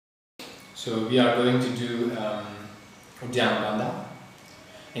So we are going to do Uddiyana Bandha.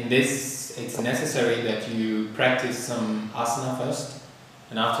 In this, it's necessary that you practice some asana first,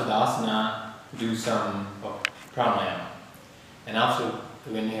 and after the asana, do some pranayama. And after,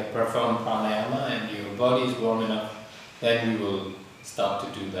 when you have performed pranayama and your body is warm enough, then you will start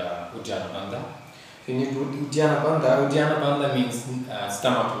to do the Uddiyana Bandha. When you do Uddiyana Bandha means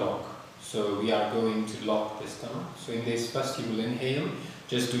stomach lock. So we are going to lock the stomach. So in this, first you will inhale,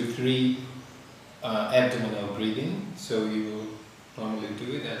 just do 3 abdominal breathing. So you will normally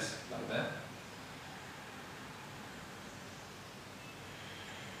do it as like that.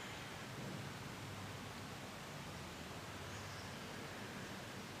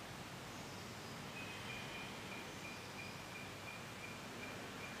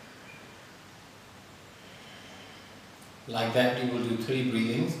 Like that, you will do 3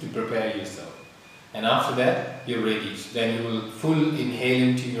 breathings to prepare yourself. And after that, you're ready. So then you will full inhale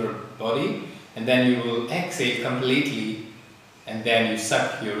into your body, and then you will exhale completely, and then you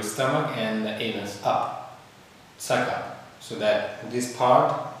suck your stomach and the anus up. Suck up, so that this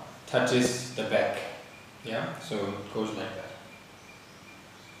part touches the back. Yeah, so it goes like that.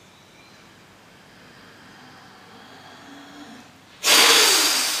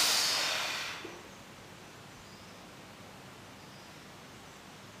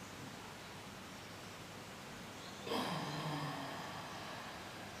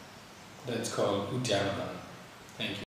 That's called Uddiyana Bandha. Thank you.